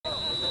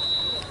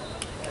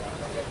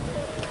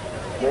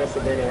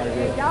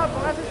Ya,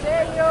 póngase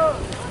serio.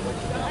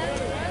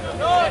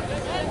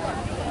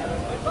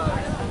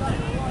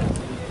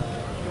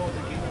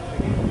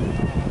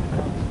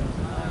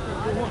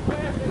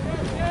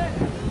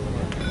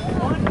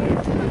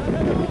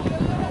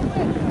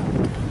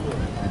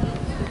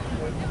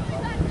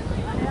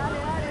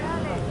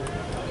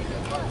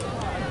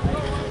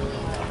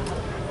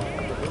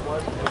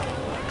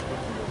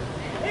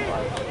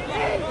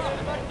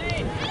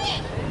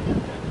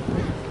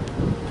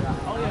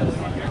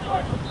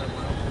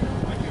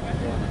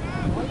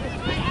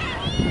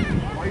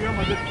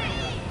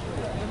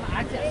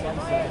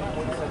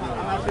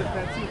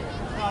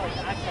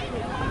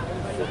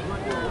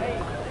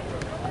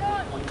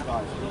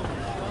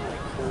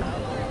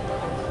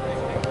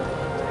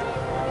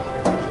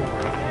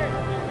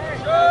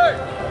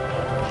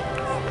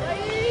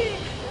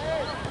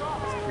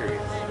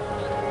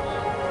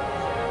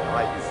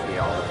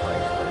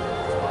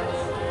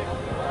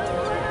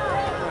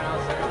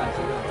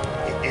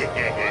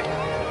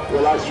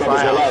 Relax,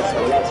 relax,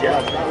 relax. Not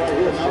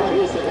right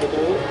here,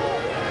 secretary.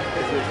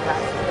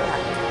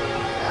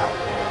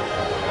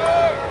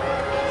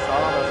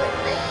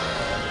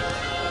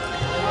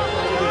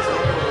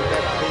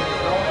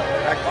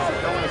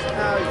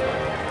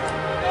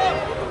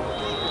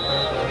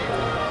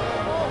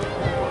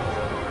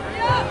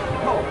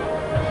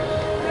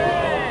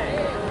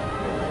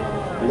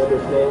 Look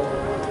at slow.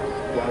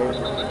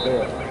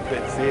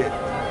 Couldn't see it.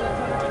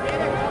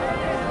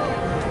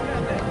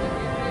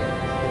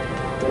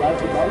 Relax,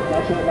 not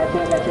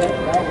yet.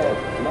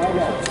 Now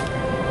go.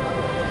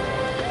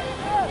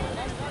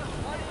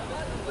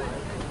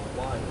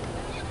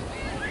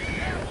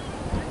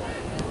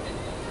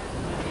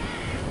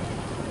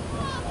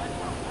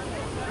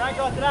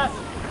 Franco, atrás.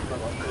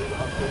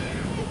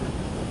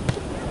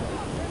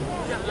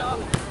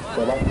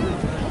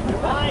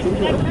 Nice,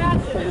 connect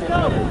passes, let's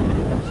go.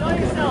 Show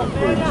yourself,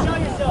 man, show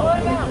yourself.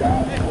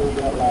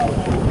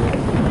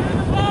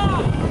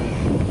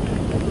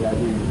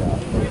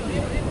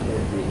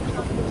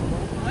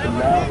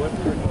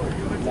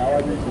 Now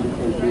I need you to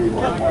play three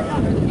more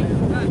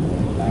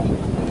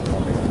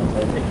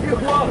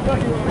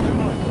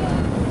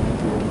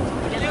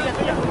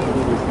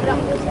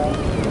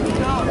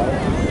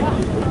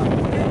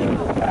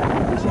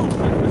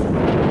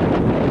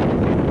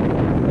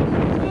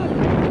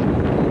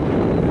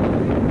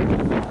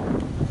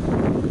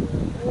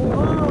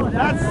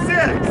That's 6!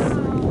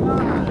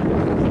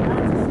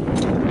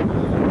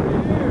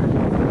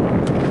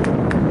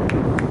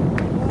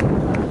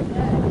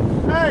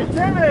 Hey,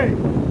 Timmy!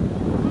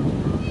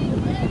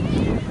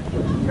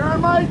 You're on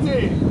my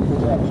team!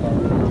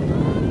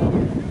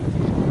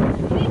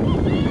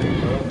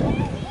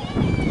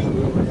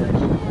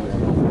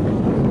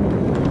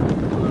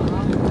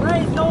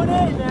 Ray's going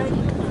in, man.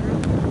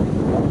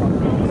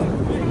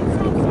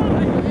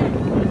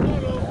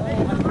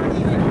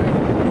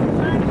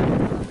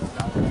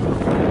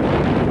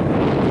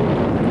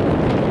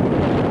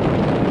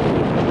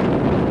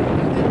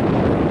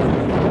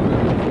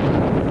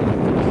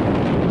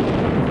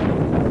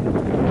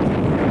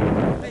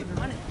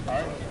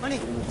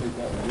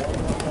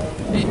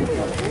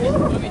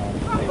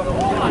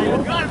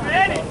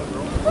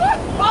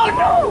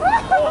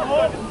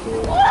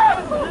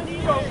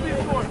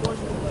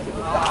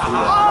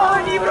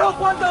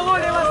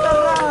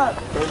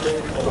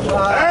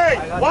 Hey,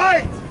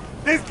 White!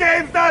 This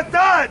game's not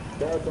done!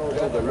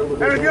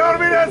 And if you want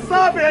me to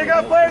stop it, I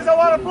got players that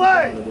want to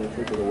play!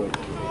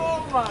 Oh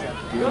my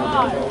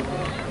God!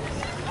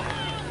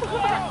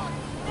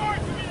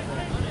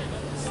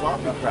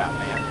 Sloppy crap,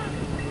 man.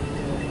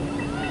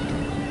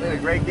 Played a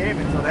great game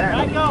until then.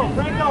 Franco!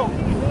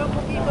 Un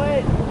poquito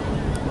él.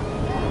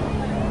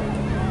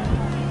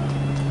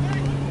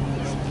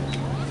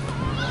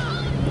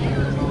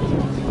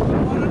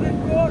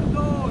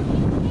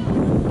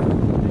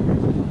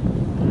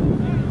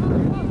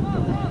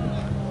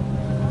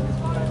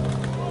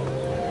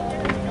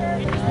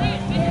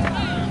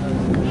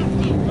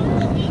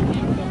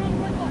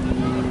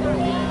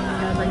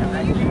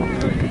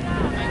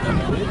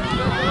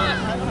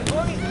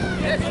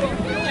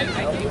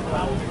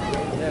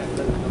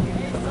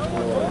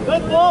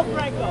 Good ball,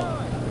 Franco.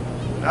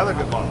 Another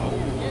good ball.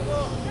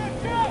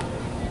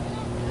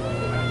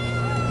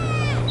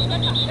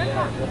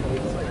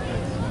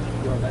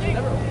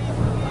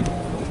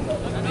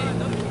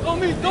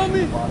 Don't me.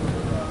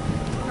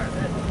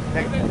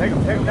 Take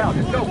him down.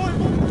 Just go.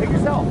 Take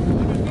yourself.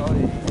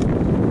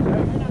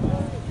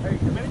 Hey,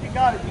 the minute you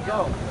got it, you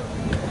go.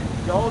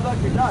 You hold up,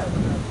 you got it.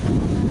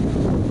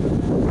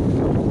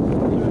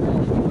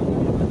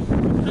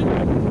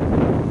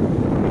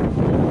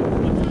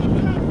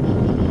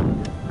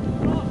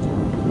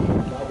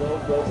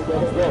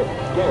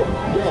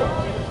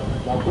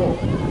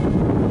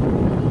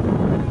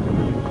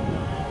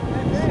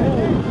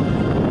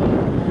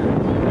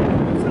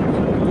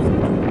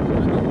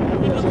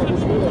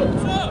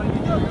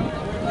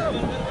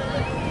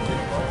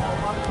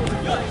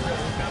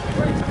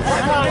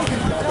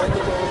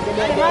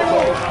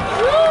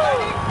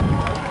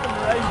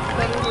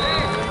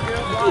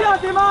 Yo!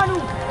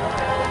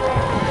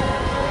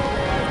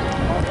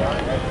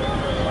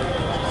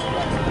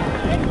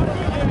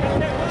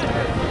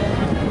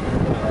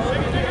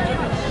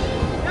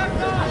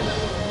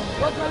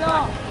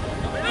 Diego.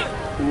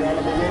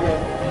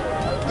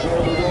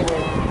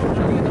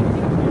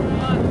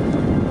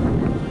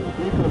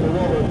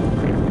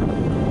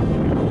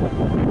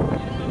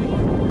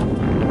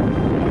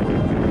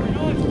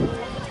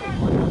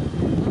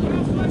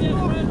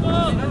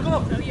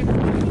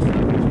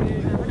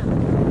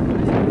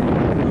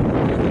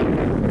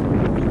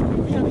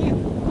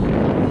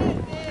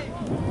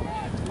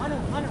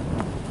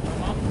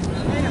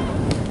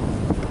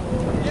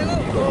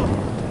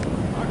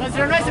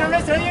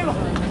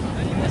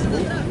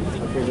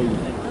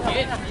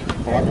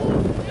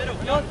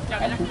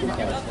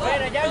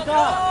 Fuera, Yanko.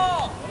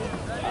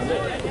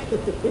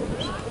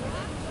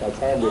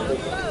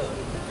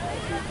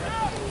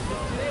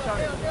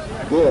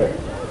 Good.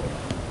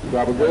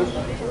 Grab a good.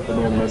 And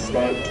then let's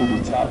start to the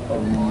top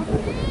of the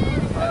opening.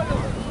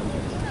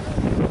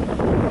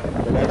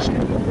 The next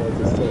one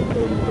is set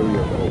 33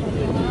 of the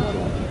opening.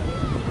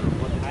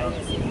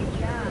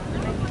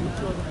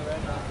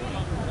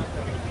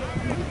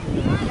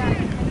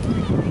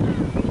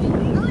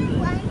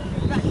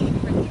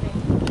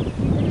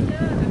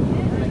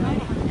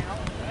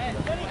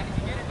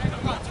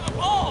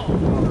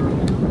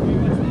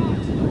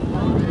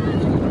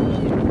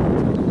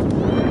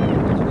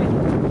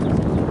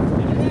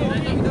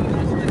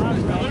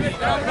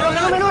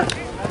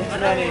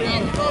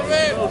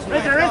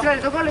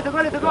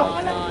 Le tocó.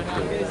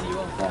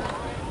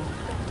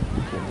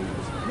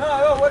 No,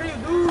 what are you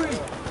doing?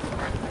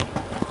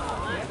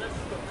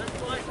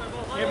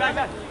 Here,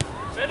 back.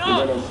 We're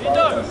going to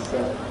start at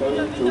set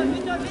 32 of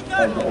the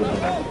opening.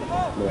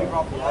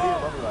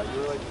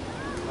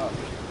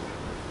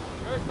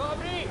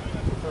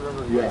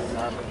 Yeah.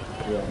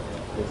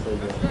 They say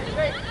yeah.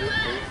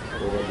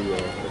 They're going to be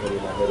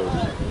my headache.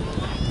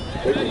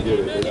 They can get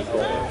it. They just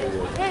got to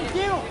figure it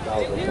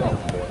out.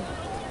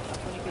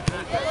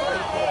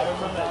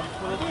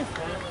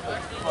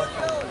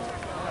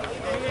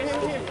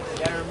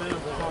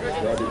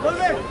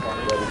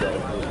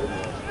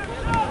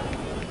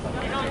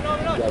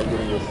 You gotta get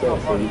in yourself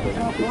so you can get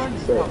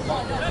success.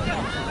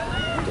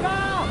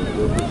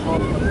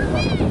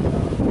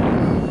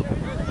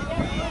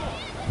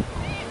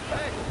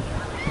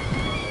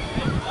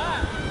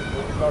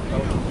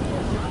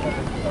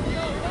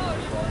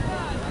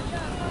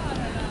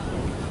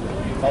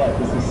 Alright,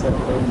 this is set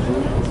 32.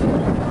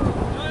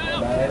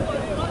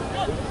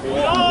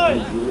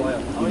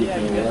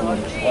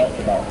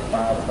 About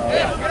 5 times.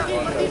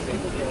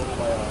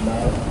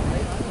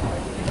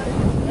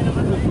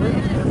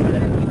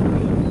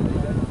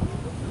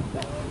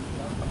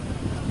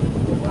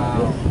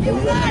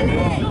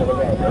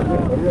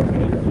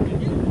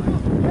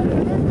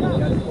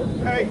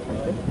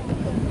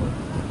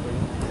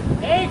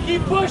 Hey,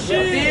 keep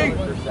pushing!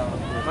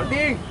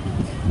 Martin!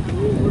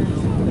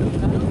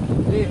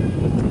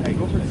 Hey,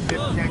 go for the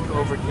ship, can't go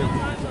over to the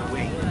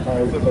wing.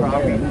 So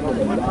probably 1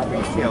 for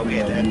free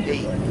tailgate at 8,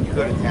 you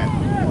go to 10.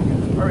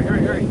 Hurry.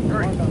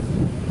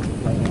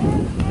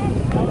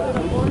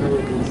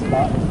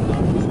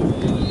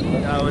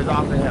 No, it was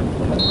off of him.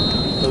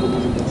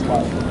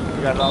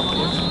 You got it off of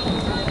him?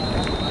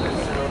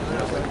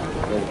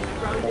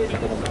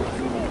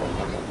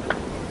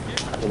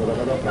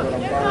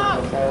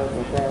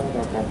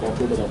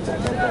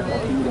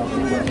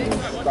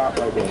 Stop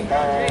right there.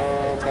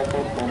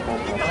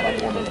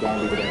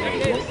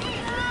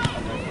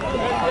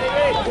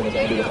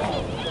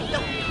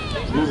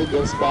 Music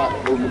and spot,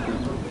 move your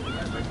feet.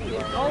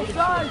 All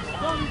sides,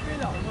 don't be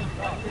feet up.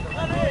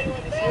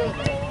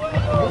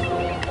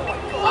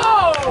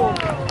 Oh!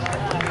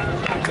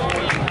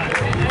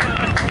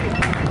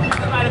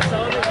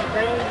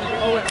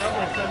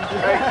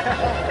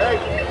 Hey,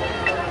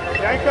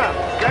 Yanka,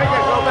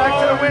 go back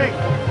to the wing.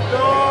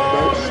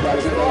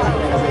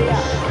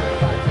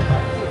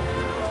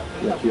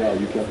 Yeah,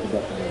 you kept it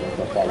up.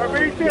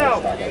 Fabrizio,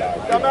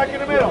 come back in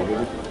the middle.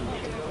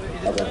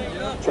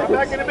 Come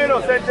back in the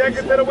middle, send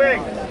Jenkins to the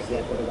wing.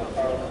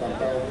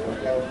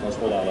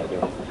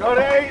 Go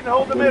to 8 and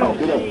hold the middle.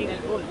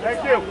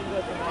 Thank you.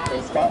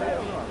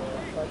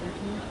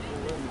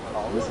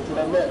 Listen to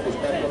that net, it's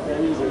back up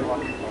there easy.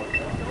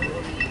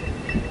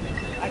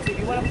 Actually, if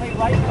you want to play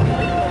right,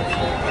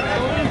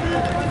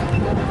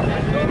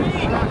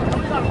 he's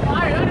on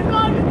fire.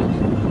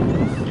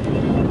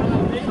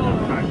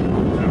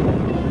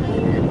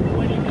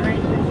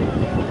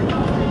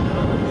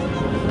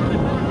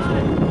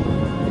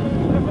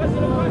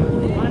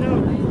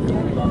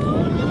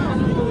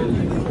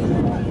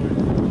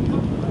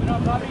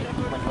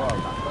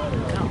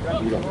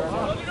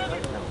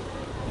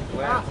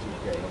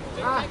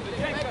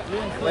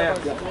 Let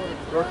it go!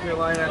 North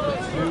Carolina at the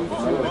 2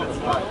 minutes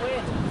left.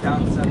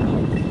 Down 7.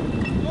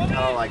 I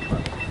don't like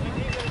that.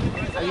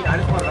 I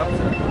just want an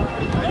upset.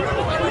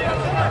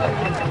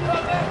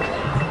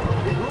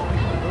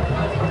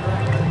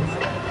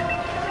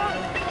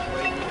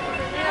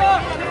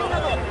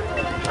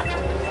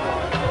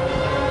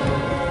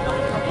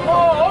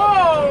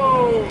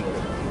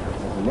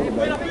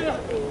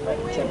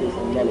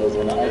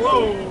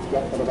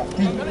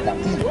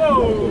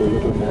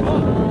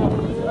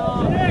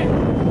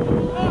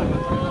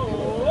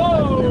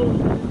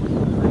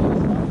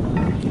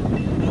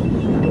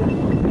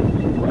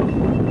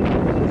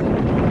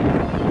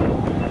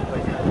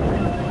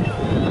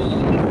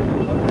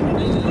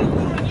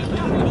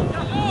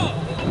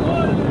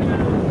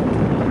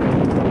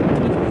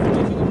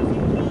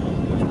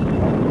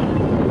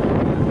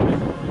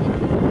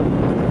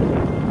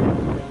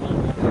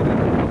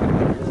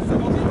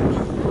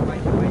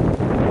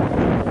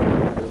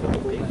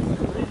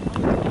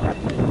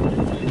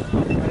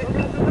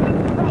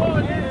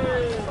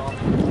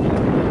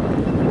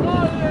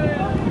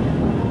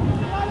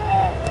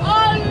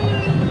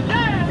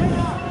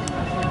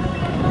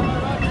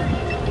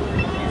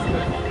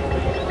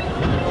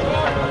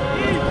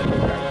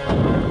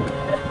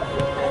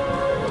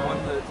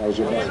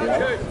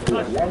 So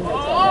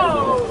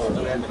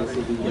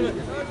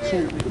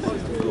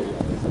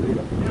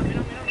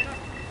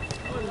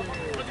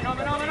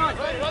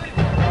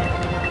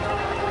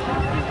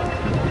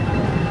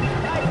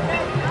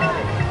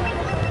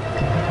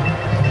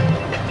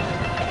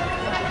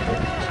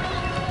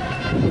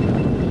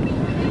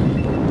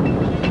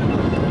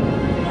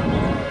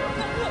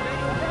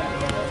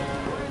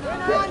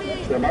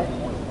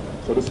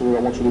this is what I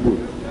want you to do.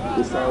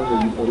 This time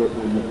when you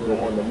go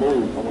on the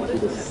move, I want you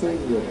to sing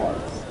your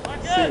parts.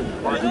 Sing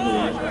as you move,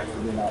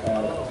 and then I'll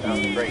add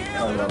the break. You're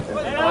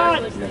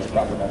gonna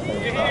stop at that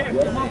same time.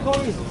 Yes? Come on,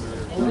 Cody.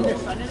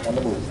 On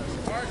the move.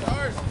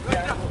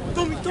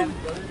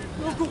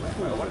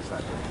 What is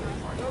that?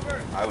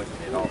 I was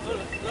in also.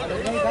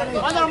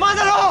 Mándalo,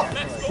 mándalo!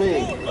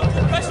 Sing.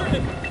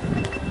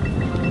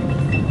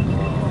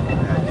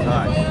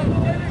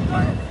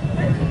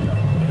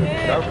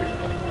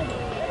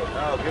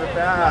 No, give it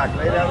back.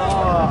 Lay that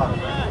off.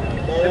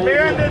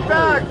 Demand it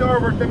back,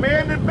 Norbert.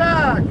 Demand it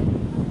back.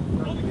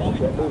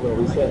 Kept moving,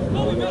 reset.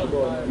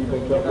 You've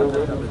been kept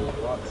moving.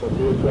 So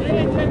do it, kept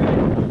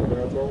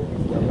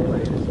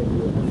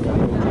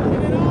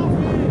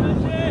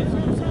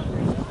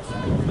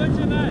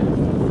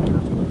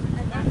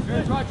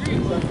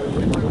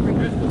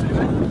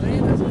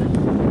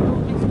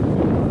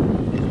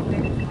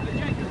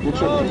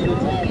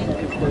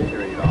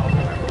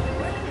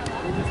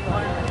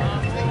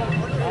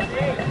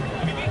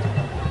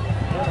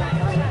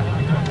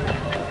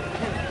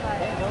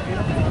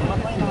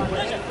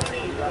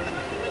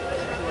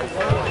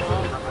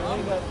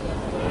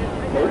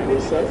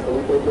reset, so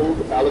we can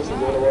move. Alex is on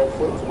the wrong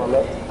foot to my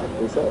left.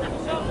 Reset.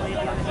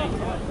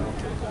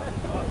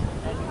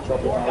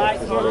 Trumpet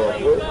Alex is on the wrong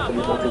foot. So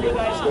we go to the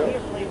next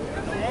step.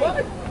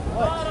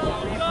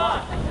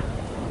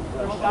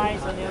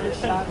 Guys on the other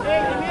side.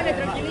 Hey,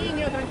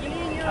 tranquilinho,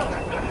 tranquilinho.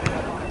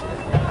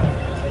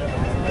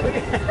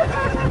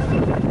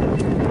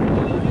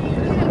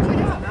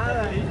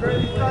 Nada, he's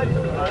very touched.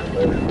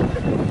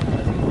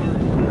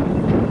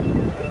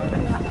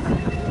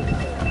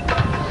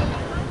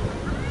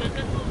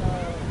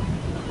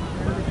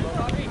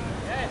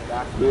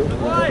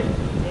 Vai!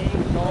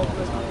 Vai,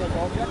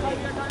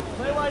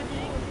 White!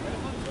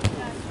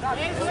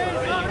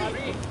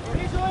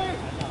 Isso aí!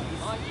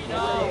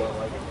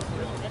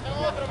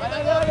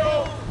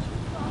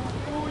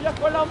 Uia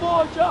con la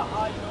mocha!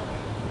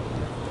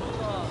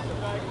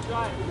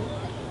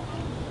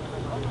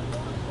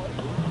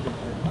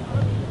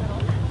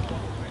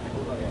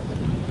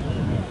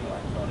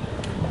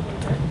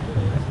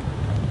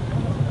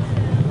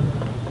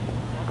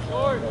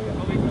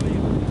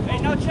 Hey,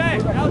 no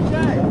check! No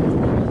check!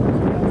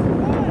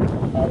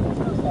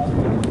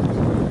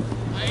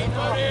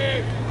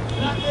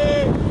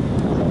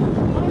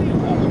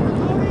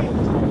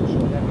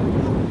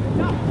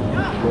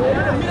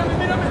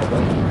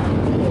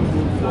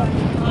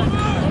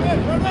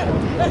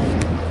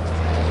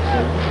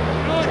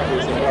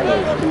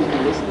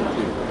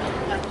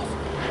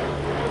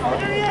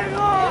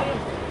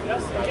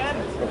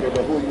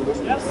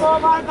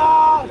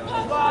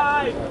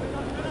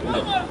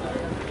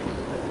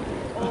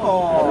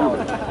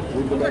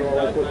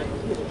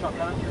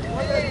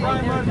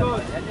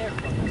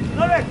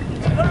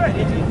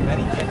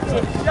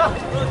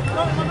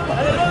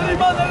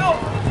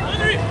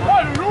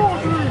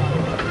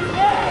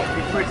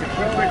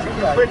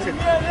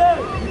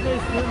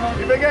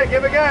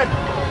 Give again.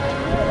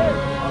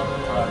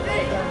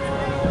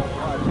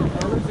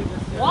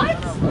 What?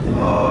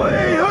 Oh,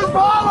 hey, who's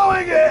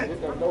following it?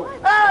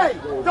 Hey,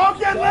 don't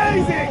get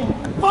lazy.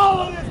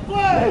 Follow this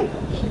play.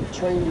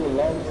 Train your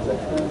lungs to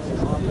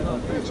hold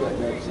and pitch at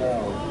that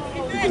sound.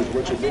 Because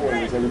what you're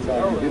doing is every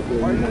time you get there,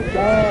 you're like,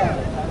 God!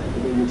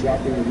 And then you're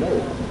dropping your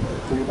note.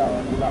 So you're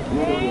not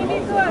building your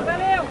lungs up.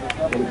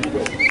 But if you go,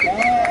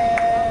 God!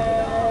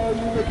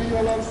 You're making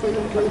your lungs say,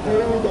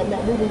 okay, I'm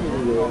not moving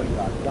anywhere.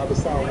 Now the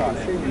sound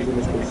continues and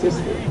it's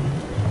consistent.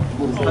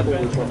 You do the same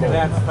thing with your phone.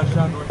 That's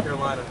touchdown North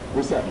Carolina.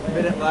 What's that?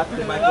 Minute left,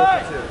 they might go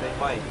for two. They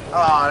might.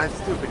 Oh, that's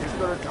stupid. Just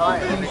go to tie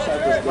it.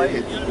 Play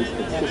it. It's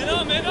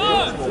consistent.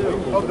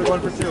 Oh, they're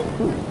going for two.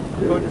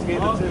 Coach just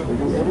gave them two. They do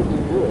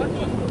everything good.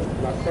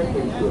 Not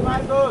something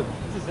good.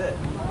 This is it.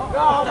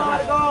 Go,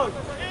 my God!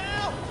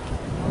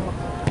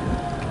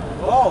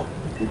 Oh!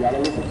 You gotta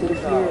listen to the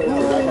snare.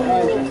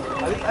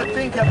 That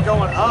thing kept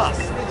going up.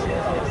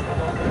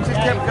 It just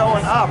kept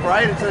going up,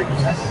 right? It's like,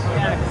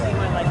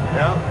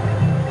 yeah.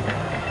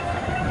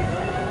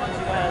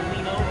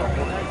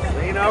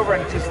 Lean over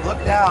and just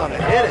look down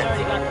and hit it.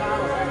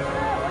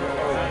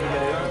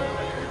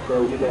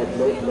 So you got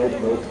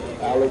nope.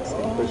 Alex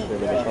and Christian in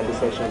the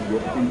conversation.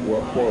 Your feet were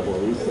horrible.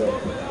 Reset.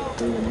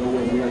 They were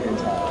nowhere near in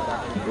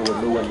time. They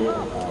were nowhere near in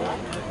time.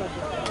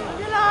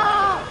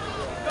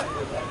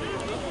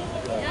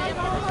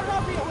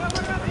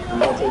 We're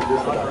gonna take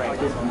this about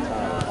 50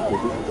 times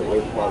because this is the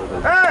worst part of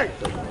this. Hey!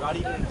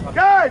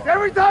 Guys,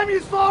 every time you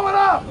slow it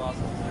up,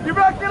 you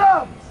back it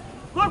up.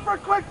 Look for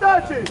quick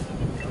touches.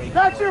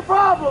 That's your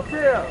problem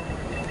here.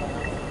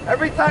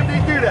 Every time they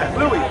do that,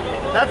 Louis,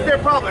 that's their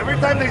problem. Every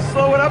time they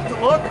slow it up to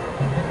look,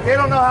 they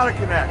don't know how to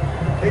connect.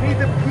 They need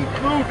to keep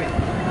moving.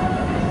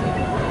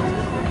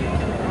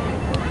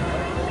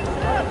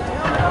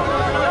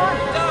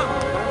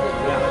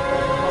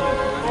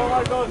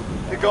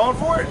 They're going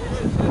for it?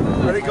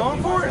 Are they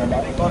going for it?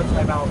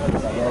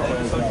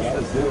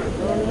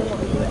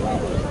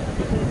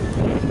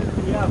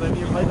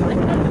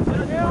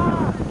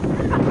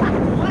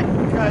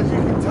 Guys, you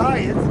can tie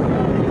it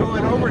and go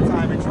in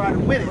overtime and try to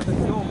win it.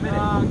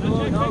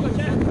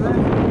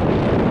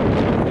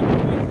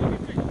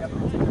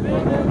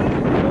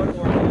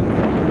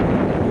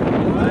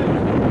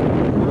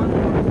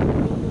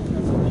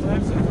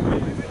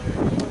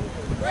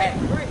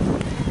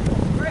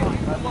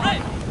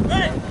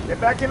 Get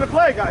back into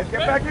play, guys. Get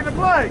back into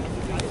play.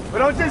 But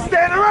don't just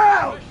stand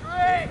around.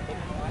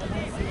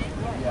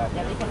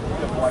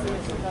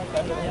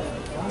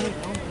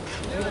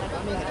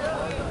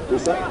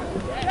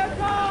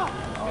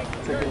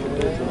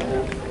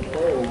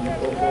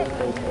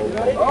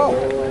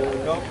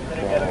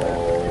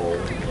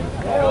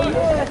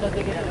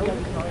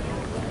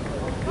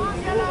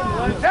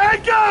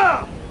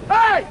 Jacob!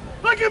 Hey,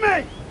 look at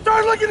me!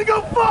 Start looking to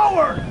go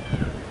forward!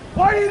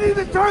 Why do you need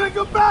to turn and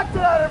go back to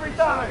that every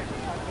time?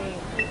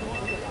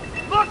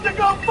 Look to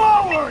go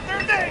forward!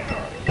 They're there!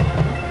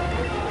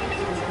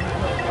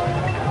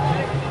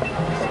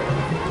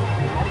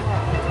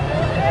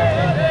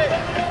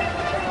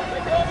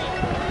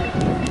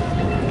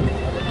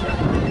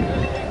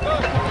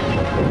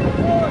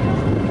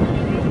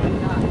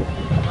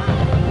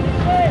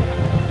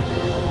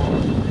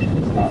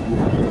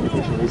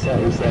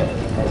 Reset.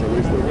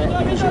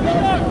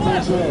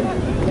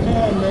 Come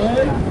on,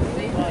 man.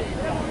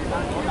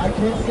 I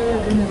can't say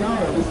it in and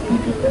out. This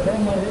speaker above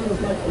my head is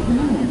like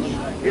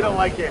huge. He don't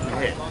like getting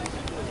hit.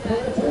 Pay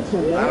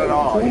attention, man. Not at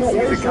all. He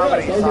sees it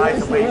coming, he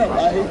sides away from it. I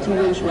hate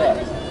two-way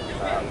straps.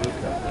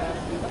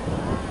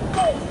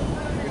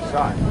 Good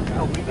shot.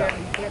 No, he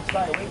can't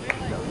stay away from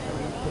it.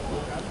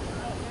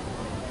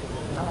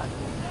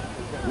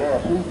 Laura,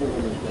 please do it.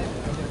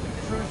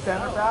 True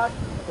center back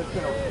that's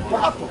going to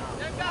pop him.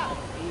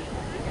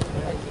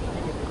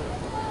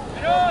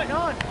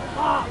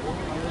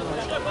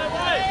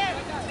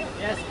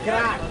 Yes,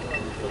 crack.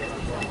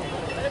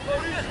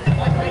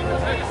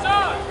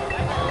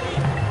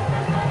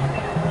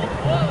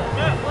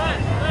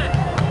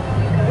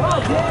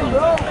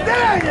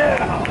 There you go!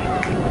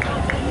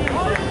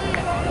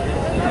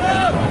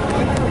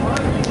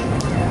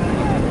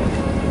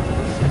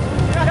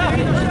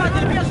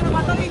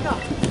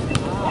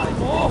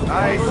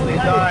 Nicely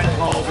done,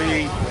 Colby.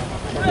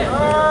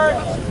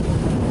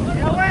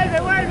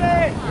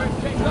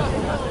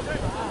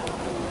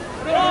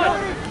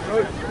 Vuelve.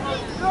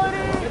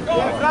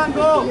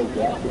 Franco!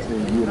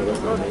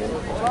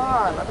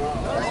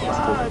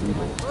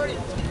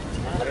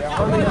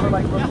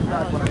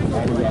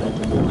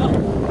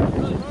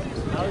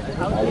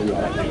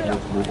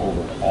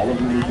 All of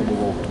you need to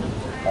move over.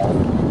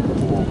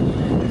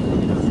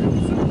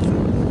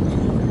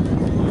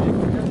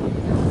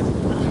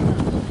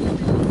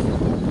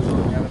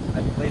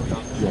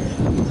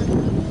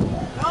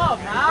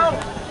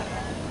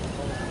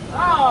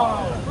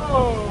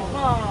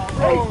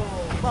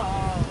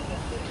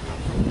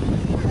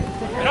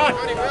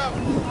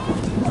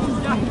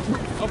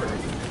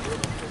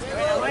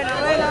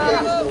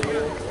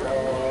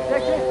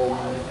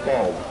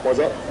 What's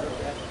up?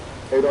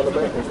 8 on the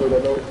back, and play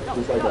that note,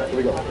 just like that. Here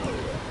we go.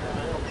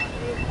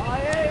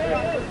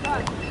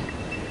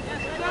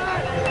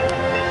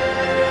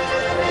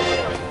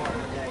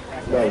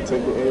 No,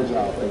 take the edge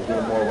out and get a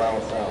more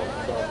round sound.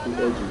 Sounds too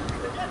edgy.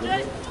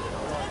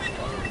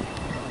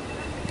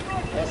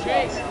 That's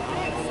right.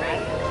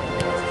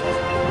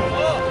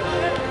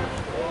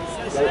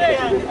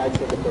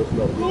 Accent the first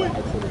note.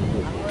 Accent the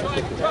first note.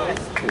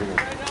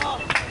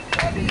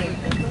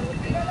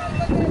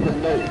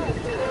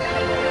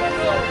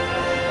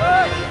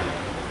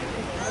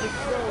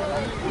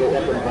 Go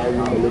up and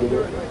volume a little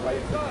bit.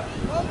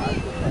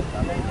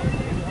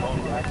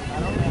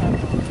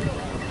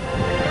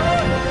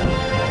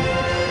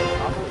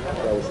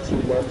 That was too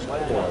much.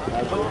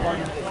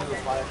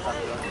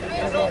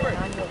 It's over.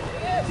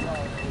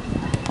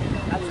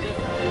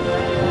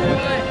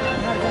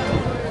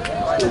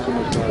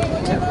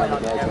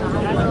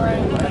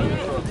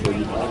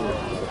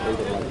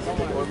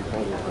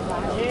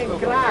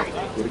 Crack.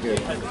 Do it again.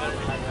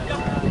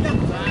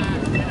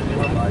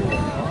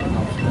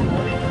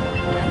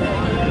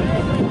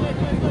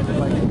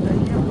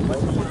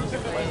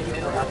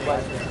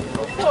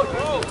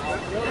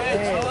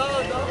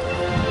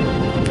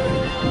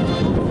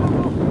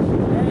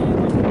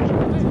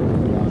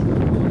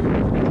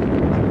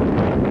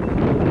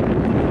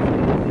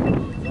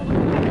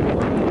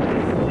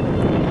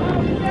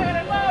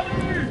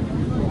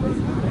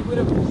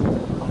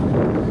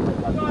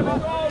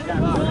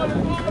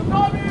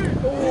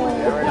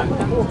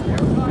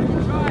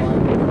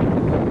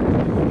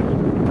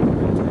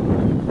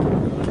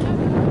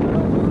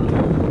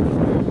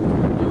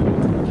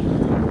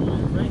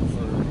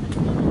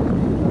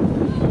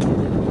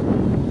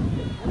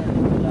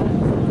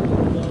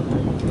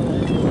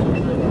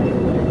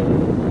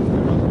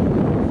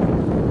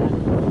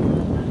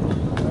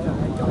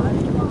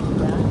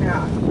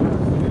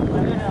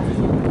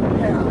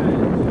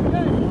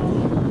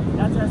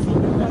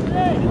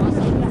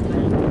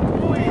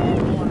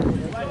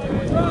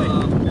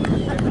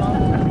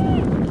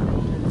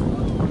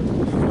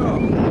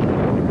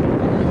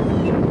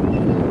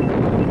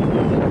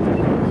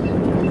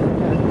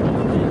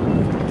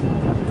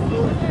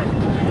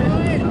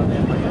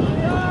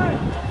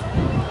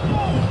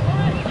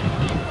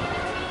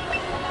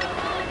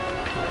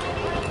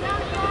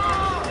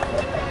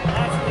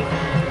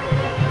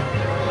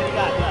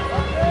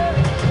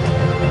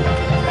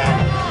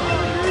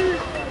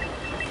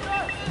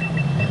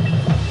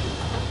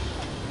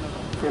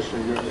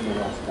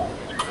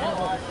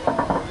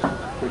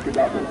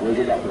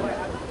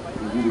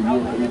 Ready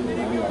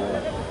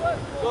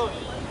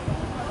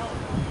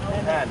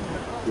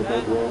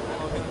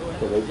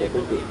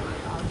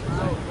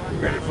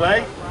to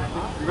play?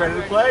 You ready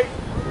to play?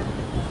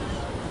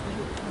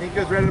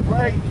 Nico's ready to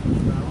play?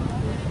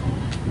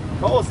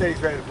 Cole said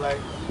he's ready to play.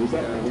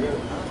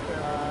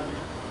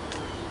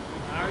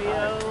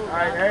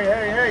 Alright,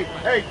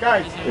 hey,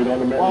 guys.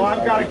 While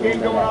I've got a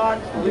game going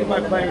on, leave my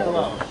players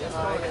alone.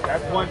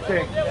 That's one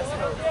thing.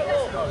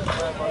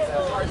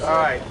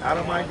 Alright, I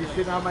don't mind you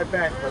sitting on my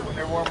bench, but when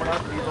they're warming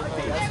up, leave them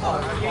be.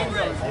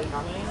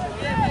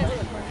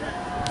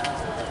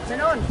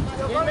 Menon.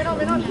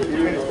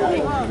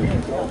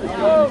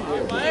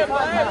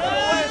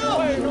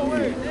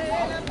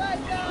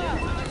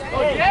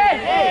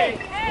 ¡Hey!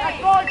 ¡La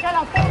concha,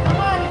 la puta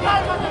madre!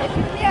 ¡Cálmate, es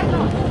infierno!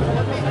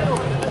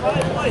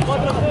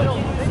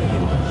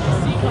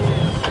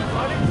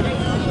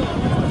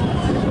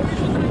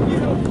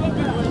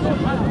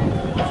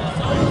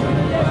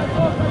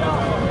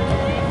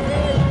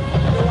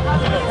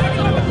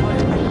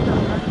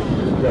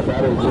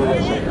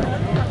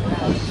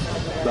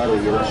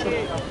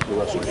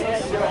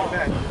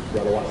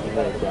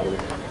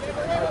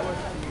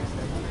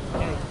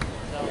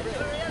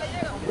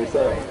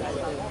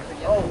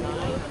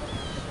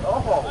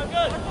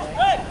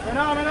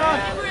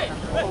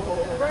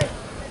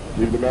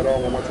 Leave the net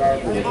on one more time.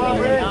 You're gonna go on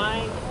the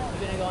right.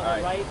 You're gonna go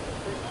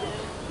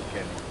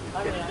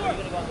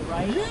on the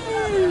right.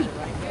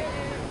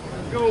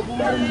 Go,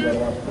 boys!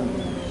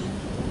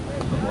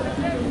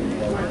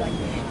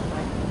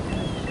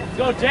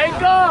 Go, Jake,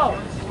 go!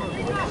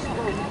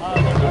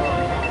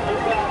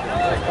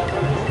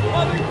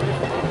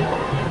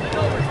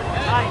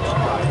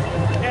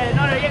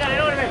 No, llega,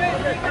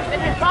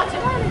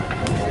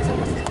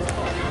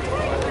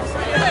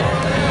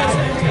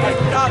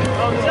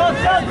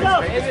 Go!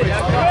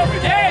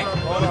 Jake!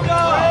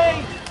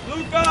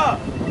 Luca!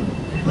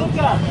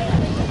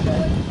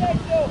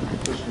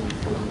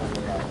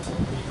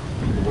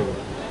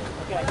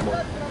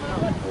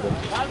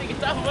 Pablo, ¿qué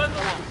estás jugando?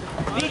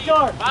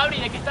 Víctor! Pablo,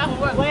 ¿de qué estás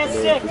jugando? Play it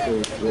 6.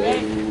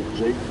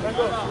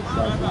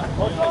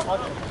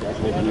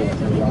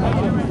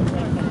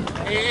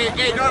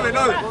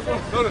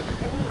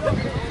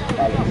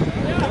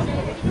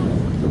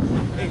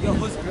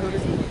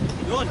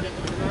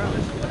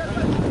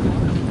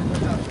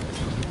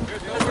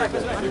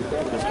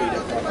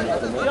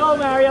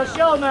 Norman.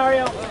 Show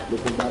Mario!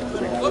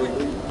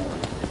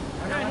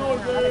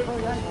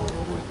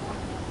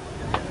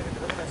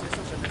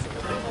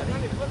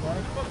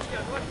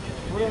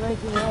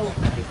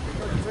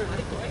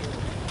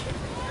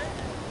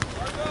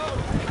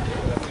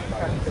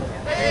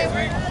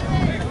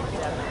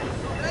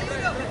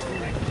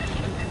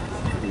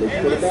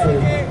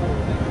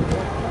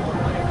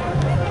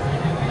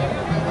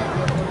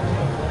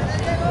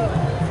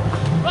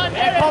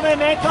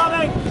 Man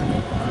coming!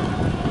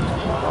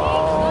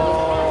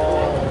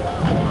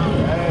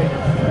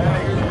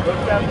 Put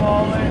that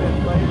ball in and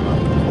play it.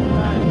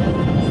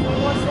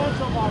 More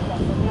central markup,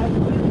 okay?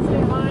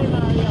 Stay high,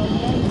 Mario,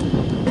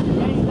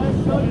 okay? Let's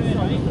show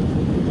yourself.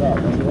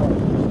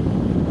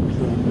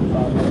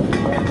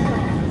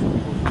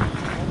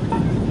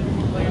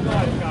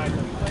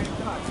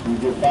 You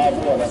get 5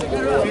 more, that's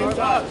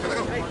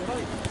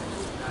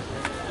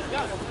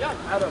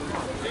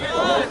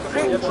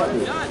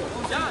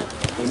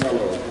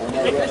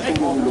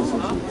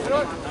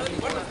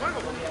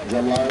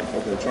John Line?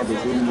 Okay,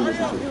 trumpets, who do you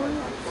listen to? John Line?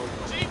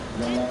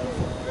 Okay.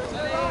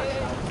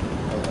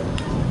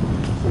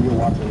 So you're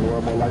watching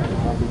Laura more like the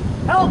trumpet?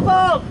 Help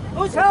him!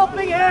 Who's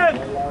helping him?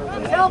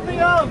 Who's helping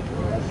him?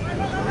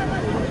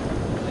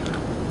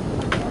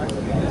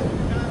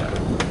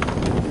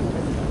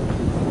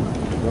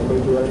 Don't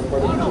leave you right in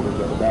front of you,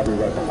 there's a battery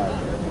right behind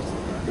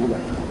you. Do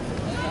that.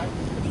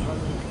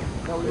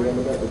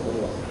 Remember that, it's going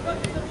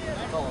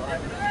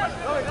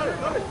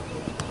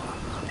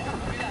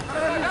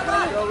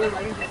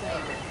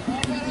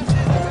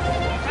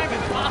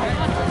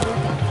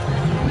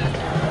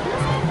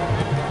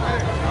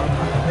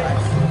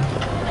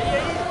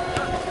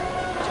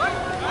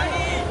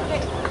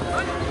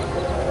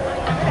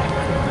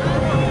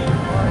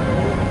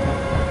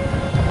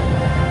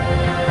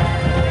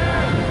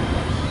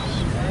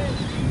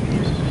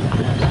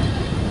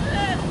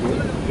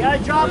You gotta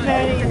drop,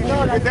 Manny.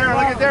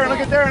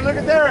 Look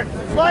at Darren.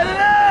 Slide it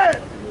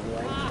in!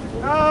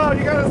 Oh,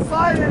 you gotta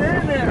slide it in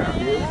there.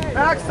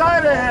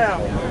 Backside of him.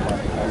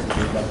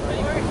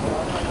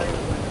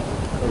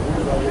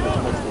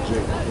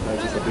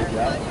 That's just a big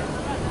gap.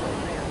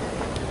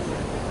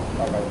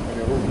 All right, and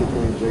then who's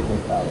between Jake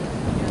and Tyler?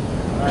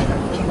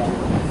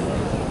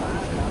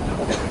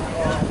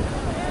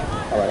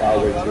 All right, I'll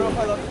wait too.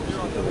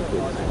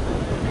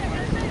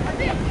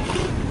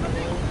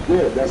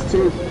 Good, that's 2.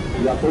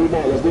 You got 3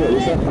 more, let's do it.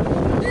 What's up?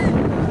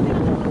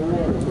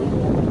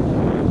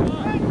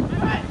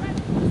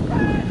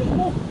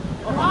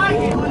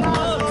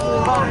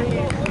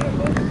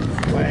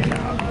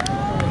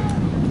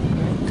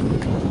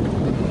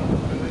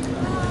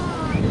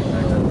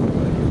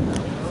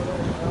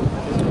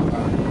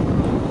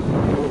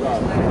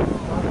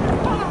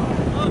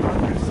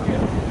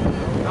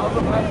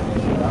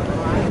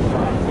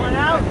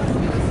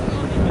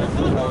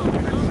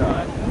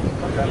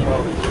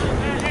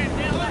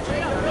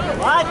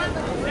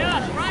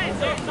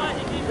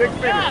 Big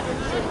finish.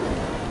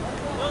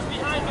 Those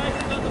behind guys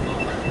is on the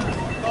ball.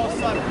 All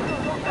sudden.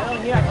 I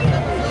don't hear. I can't hear.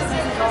 This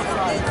is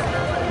offside.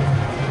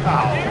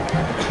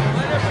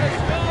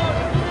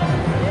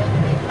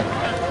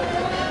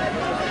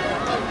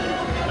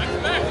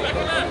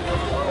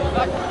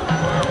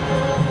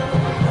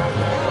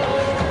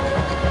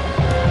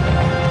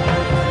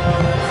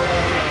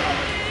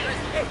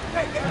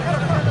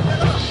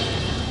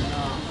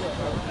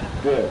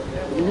 Good.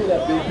 When you hear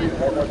that big hit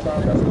one more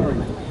time, that's 3.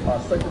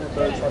 Second and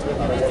third trumpet,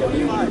 I don't want to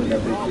leave you in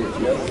that big hit,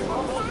 yes?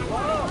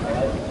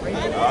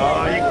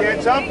 Oh, you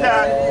can't jump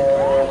that.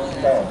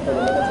 Hold on, one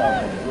more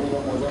time. Do it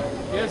one more time.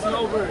 Yes,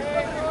 over.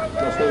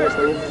 No, stay with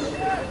me.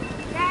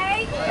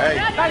 Hey,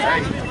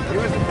 he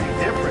was a big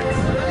difference.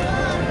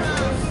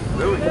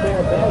 Really? Come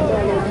on,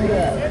 downtown, don't do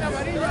that.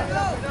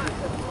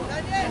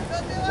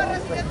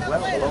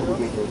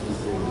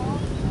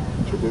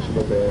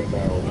 Traditional band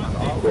now,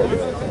 core band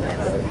sound,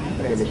 right?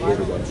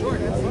 Demonstrated that to you,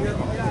 right?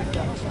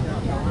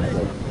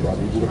 So I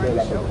need you to play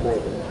like a core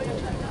band.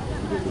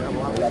 Because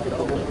if you play like a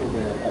traditional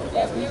band at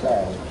classic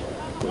sound,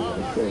 they're going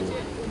to say,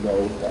 no,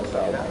 that's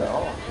not at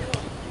all.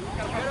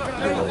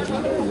 They're going to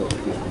know what to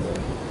do.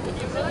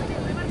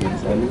 You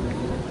understand me?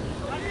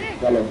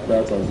 Hello,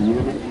 baritone, do you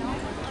hear me?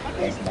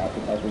 That's not the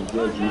type of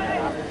judge you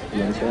have.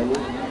 You understand me?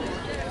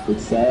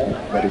 It's sad,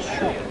 but it's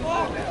true.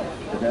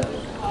 Okay?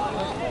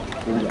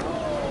 Here we go.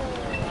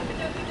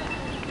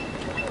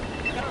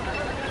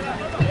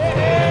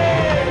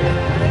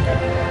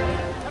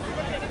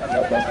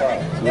 That's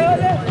fine.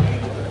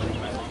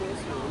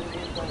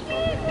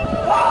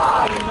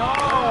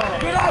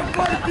 Get out,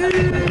 buddy!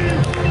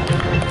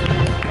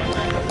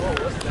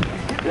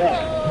 Yeah,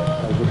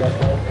 that was the best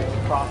one.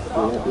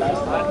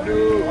 Last time.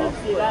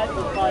 See, that is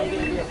probably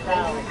going to be a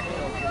foul.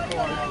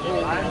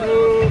 I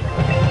move.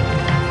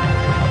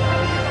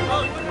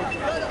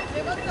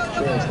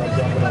 Sure, stop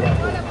dropping that off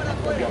there.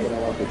 Stop dropping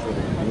that off there,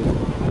 Trinity.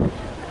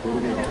 Do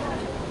it again.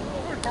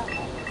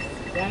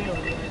 Daniel,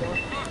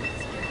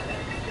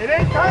 It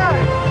ain't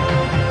time.